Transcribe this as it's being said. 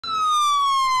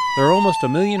There are almost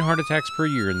 1 million heart attacks per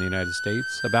year in the United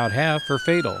States. About half are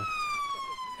fatal.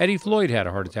 Eddie Floyd had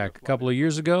a heart attack a couple of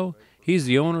years ago. He's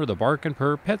the owner of the Bark and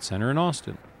Purr Pet Center in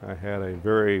Austin. I had a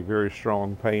very, very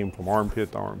strong pain from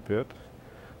armpit to armpit,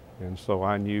 and so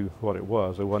I knew what it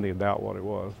was. There wasn't any doubt what it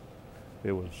was.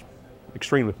 It was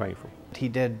extremely painful. He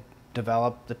did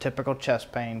develop the typical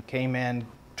chest pain, came in,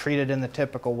 treated in the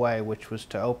typical way, which was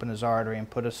to open his artery and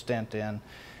put a stent in,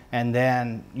 and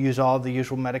then use all the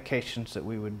usual medications that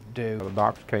we would do. The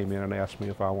doctor came in and asked me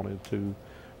if I wanted to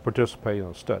participate in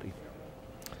a study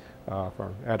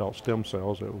for adult stem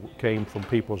cells that came from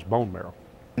people's bone marrow.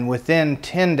 And within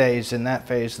 10 days in that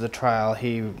phase of the trial,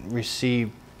 he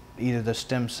received either the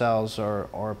stem cells or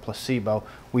a placebo.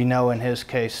 We know in his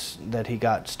case that he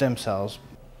got stem cells.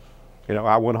 You know,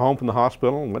 I went home from the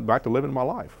hospital and went back to living my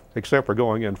life, except for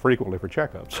going in frequently for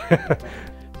checkups.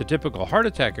 The typical heart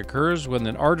attack occurs when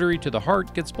an artery to the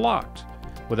heart gets blocked.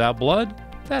 Without blood,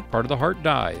 that part of the heart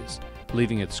dies,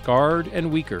 leaving it scarred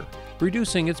and weaker,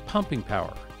 reducing its pumping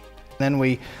power. Then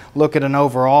we look at an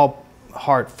overall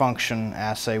heart function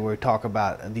assay where we talk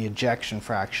about the ejection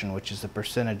fraction, which is the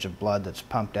percentage of blood that's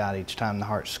pumped out each time the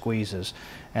heart squeezes,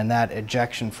 and that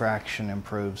ejection fraction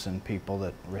improves in people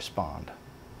that respond.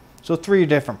 So 3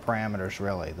 different parameters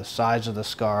really: the size of the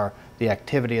scar, the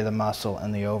activity of the muscle,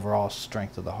 and the overall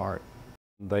strength of the heart.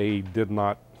 They did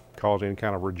not cause any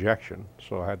kind of rejection,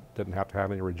 so I didn't have to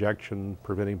have any rejection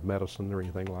preventing medicine or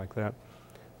anything like that.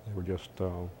 They were just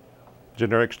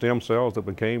generic stem cells that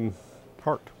became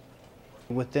heart.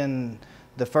 Within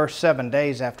the first 7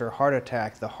 days after a heart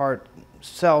attack, the heart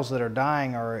cells that are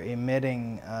dying are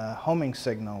emitting homing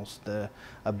signals,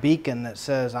 a beacon that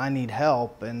says, I need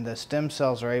help, and the stem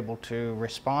cells are able to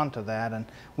respond to that. And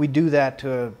we do that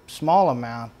to a small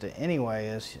amount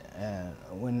anyway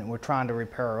when we're trying to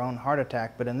repair our own heart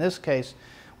attack. But in this case,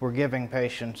 we're giving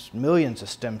patients millions of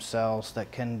stem cells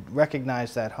that can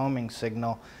recognize that homing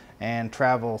signal and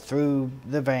travel through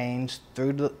the veins,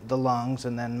 through the lungs,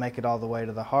 and then make it all the way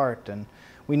to the heart. And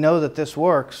we know that this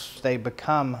works. They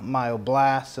become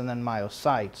myoblasts and then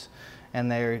myocytes,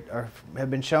 and they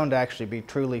have been shown to actually be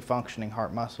truly functioning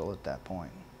heart muscle at that point.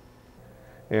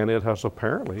 And it has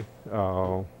apparently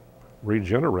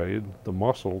regenerated the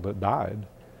muscle that died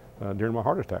during my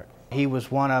heart attack. He was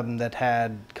one of them that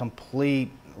had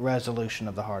complete resolution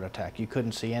of the heart attack. You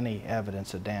couldn't see any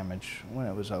evidence of damage when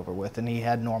it was over with, and he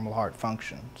had normal heart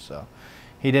function. So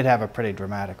he did have a pretty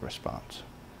dramatic response.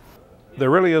 There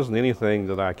really isn't anything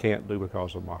that I can't do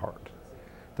because of my heart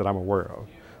that I'm aware of.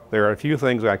 There are a few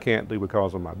things I can't do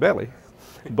because of my belly,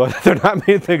 but there are not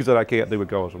many things that I can't do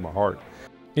because of my heart.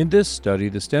 In this study,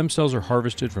 the stem cells are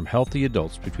harvested from healthy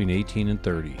adults between 18 and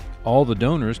 30. All the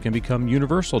donors can become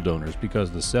universal donors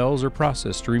because the cells are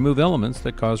processed to remove elements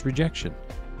that cause rejection.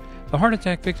 The heart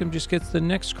attack victim just gets the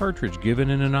next cartridge given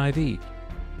in an IV.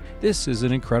 This is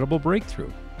an incredible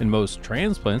breakthrough. In most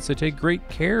transplants, they take great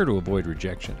care to avoid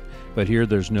rejection, but here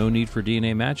there's no need for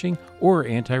DNA matching or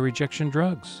anti-rejection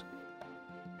drugs.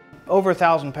 Over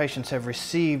 1,000 patients have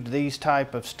received these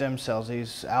type of stem cells,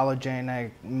 these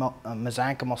allogeneic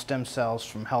mesenchymal stem cells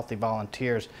from healthy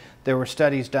volunteers. There were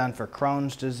studies done for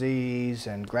Crohn's disease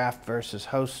and graft versus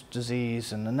host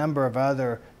disease and a number of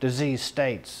other disease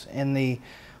states. In the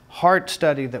heart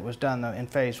study that was done in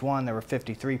phase 1, there were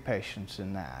 53 patients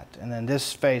in that. And then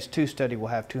this phase 2 study will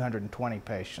have 220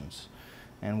 patients.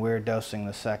 And we're dosing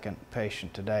the second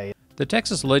patient today. The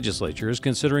Texas legislature is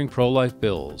considering pro-life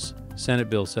bills, Senate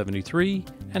Bill 73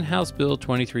 and House Bill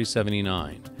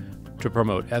 2379, to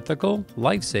promote ethical,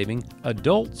 life-saving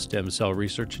adult stem cell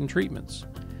research and treatments.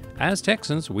 As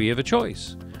Texans, we have a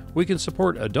choice. We can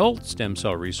support adult stem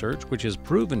cell research, which has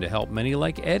proven to help many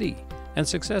like Eddie, and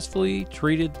successfully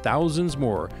treated thousands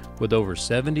more with over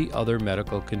 70 other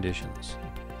medical conditions.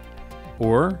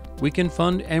 Or we can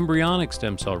fund embryonic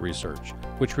stem cell research,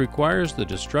 which requires the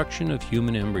destruction of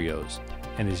human embryos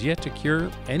and is yet to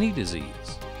cure any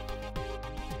disease.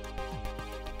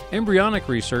 Embryonic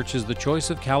research is the choice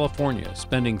of California,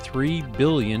 spending $3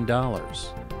 billion.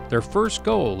 Their first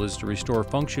goal is to restore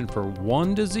function for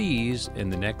one disease in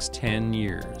the next 10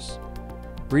 years.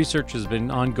 Research has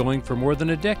been ongoing for more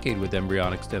than a decade with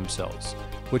embryonic stem cells,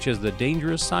 which has the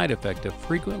dangerous side effect of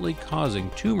frequently causing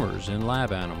tumors in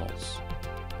lab animals.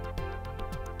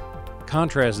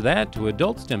 Contrast that to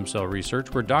adult stem cell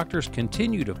research, where doctors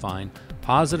continue to find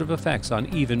positive effects on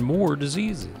even more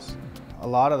diseases. A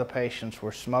lot of the patients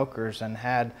were smokers and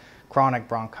had chronic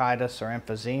bronchitis or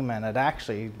emphysema, and it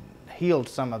actually healed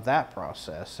some of that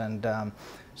process. And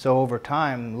so over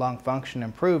time, lung function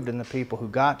improved in the people who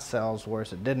got cells,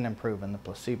 whereas it didn't improve in the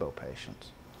placebo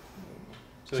patients.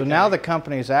 So now the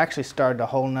company's actually started a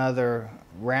whole nother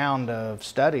round of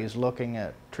studies looking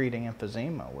at treating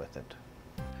emphysema with it.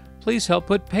 Please help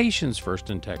put patients first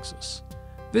in Texas.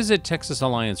 Visit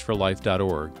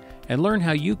TexasAllianceForLife.org and learn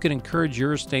how you can encourage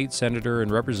your state senator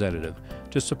and representative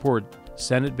to support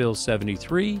Senate Bill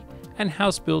 73 and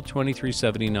House Bill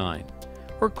 2379.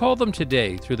 Or call them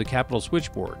today through the Capitol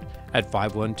switchboard at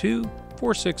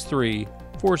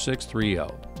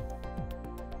 512-463-4630.